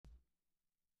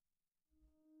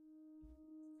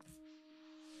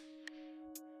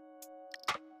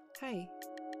Hi,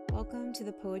 welcome to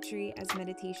the Poetry as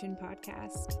Meditation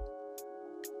podcast.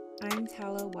 I'm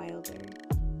Tala Wilder,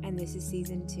 and this is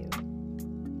season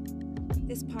 2.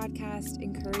 This podcast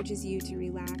encourages you to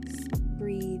relax,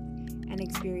 breathe, and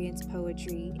experience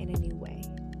poetry in a new way.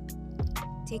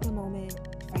 Take a moment,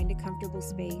 find a comfortable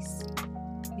space,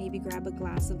 maybe grab a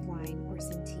glass of wine or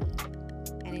some tea,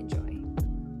 and enjoy.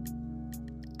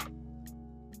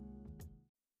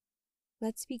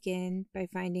 Let's begin by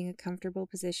finding a comfortable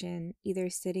position, either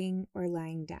sitting or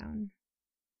lying down.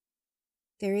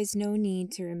 There is no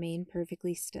need to remain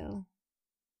perfectly still.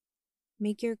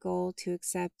 Make your goal to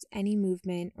accept any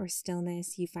movement or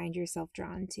stillness you find yourself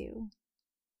drawn to.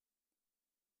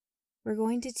 We're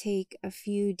going to take a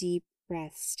few deep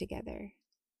breaths together.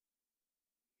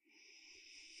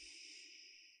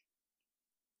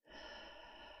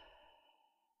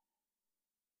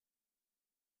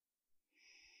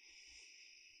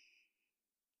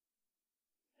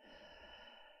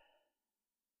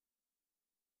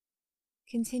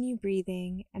 Continue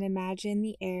breathing and imagine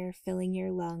the air filling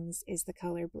your lungs is the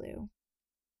color blue.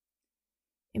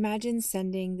 Imagine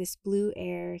sending this blue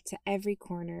air to every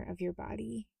corner of your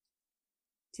body,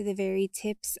 to the very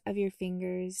tips of your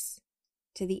fingers,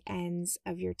 to the ends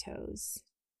of your toes.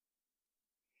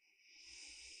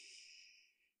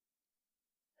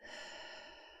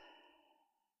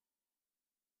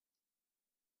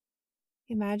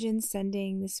 Imagine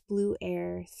sending this blue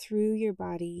air through your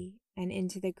body and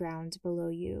into the ground below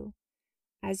you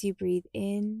as you breathe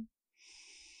in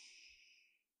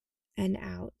and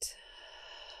out.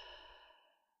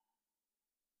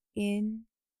 In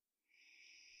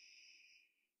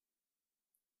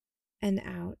and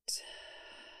out.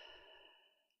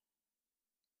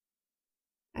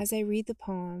 As I read the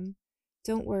poem,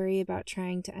 don't worry about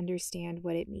trying to understand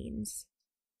what it means.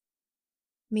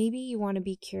 Maybe you want to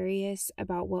be curious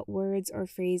about what words or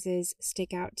phrases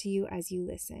stick out to you as you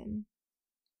listen.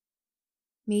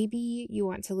 Maybe you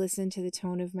want to listen to the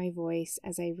tone of my voice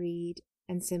as I read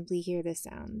and simply hear the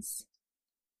sounds.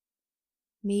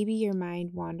 Maybe your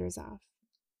mind wanders off.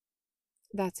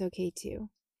 That's okay too.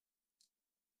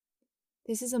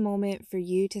 This is a moment for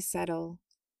you to settle,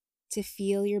 to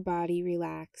feel your body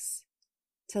relax,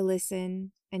 to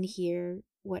listen and hear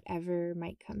whatever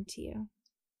might come to you.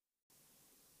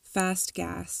 Fast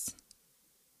Gas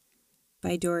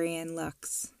by Dorian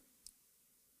Lux.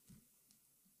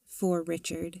 For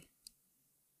Richard.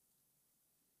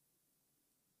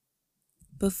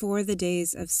 Before the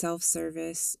days of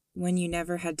self-service, when you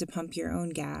never had to pump your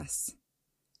own gas,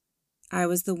 I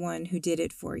was the one who did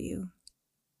it for you.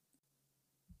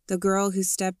 The girl who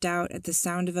stepped out at the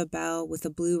sound of a bell with a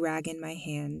blue rag in my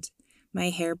hand,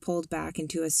 my hair pulled back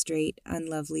into a straight,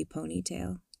 unlovely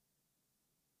ponytail.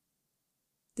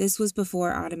 This was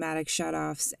before automatic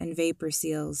shutoffs and vapor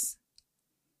seals.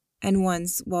 And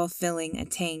once, while filling a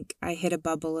tank, I hit a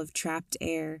bubble of trapped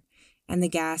air, and the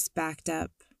gas backed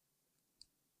up,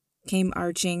 came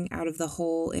arching out of the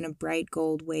hole in a bright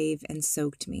gold wave and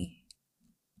soaked me.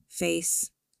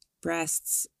 Face,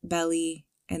 breasts, belly,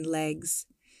 and legs,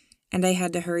 and I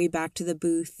had to hurry back to the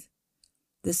booth,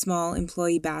 the small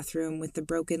employee bathroom with the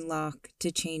broken lock, to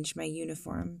change my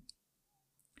uniform.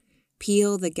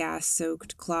 Peel the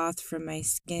gas-soaked cloth from my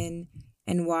skin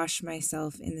and wash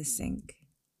myself in the sink.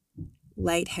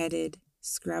 Lightheaded,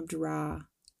 scrubbed raw,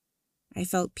 I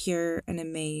felt pure and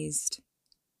amazed.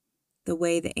 The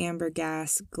way the amber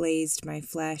gas glazed my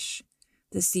flesh,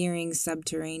 the searing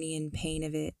subterranean pain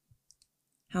of it,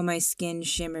 how my skin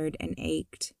shimmered and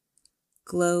ached,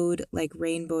 glowed like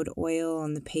rainbowed oil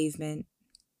on the pavement.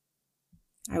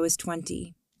 I was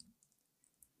 20.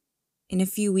 In a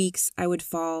few weeks, I would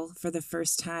fall for the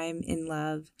first time in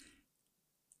love.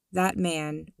 That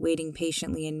man waiting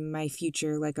patiently in my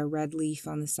future like a red leaf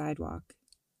on the sidewalk.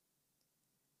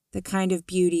 The kind of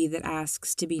beauty that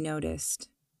asks to be noticed.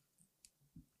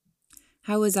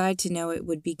 How was I to know it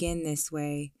would begin this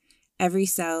way, every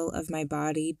cell of my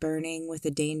body burning with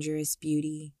a dangerous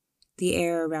beauty, the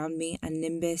air around me a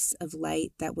nimbus of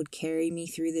light that would carry me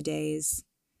through the days?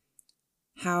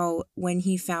 How, when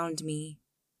he found me,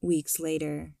 weeks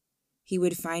later, he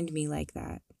would find me like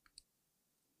that.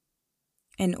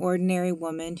 An ordinary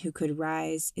woman who could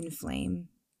rise in flame.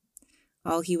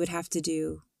 All he would have to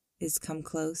do is come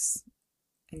close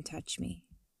and touch me.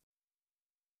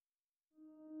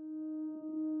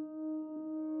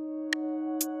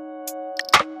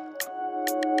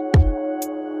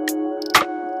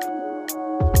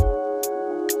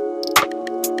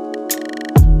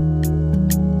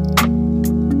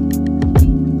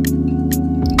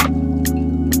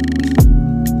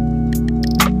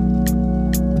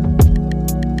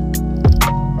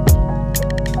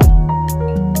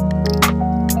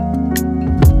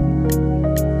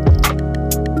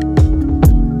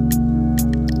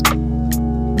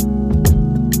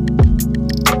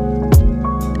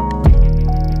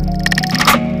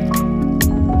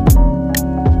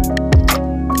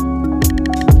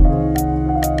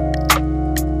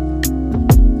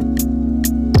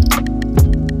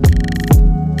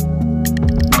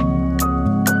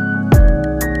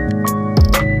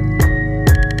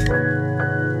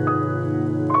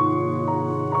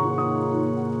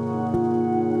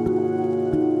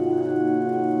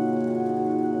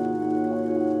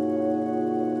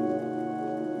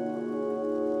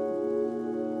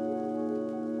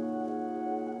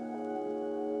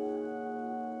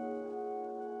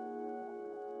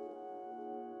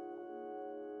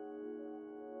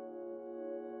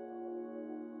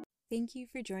 Thank you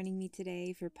for joining me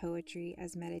today for Poetry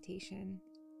as Meditation.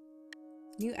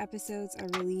 New episodes are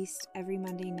released every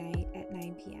Monday night at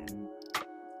 9 p.m.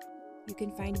 You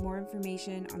can find more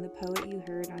information on the poet you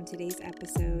heard on today's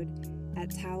episode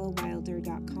at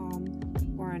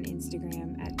talawilder.com or on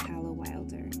Instagram at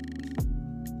talawilder.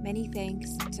 Many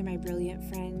thanks to my brilliant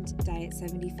friend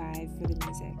Diet75 for the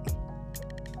music.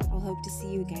 I'll hope to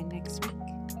see you again next week.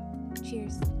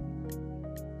 Cheers.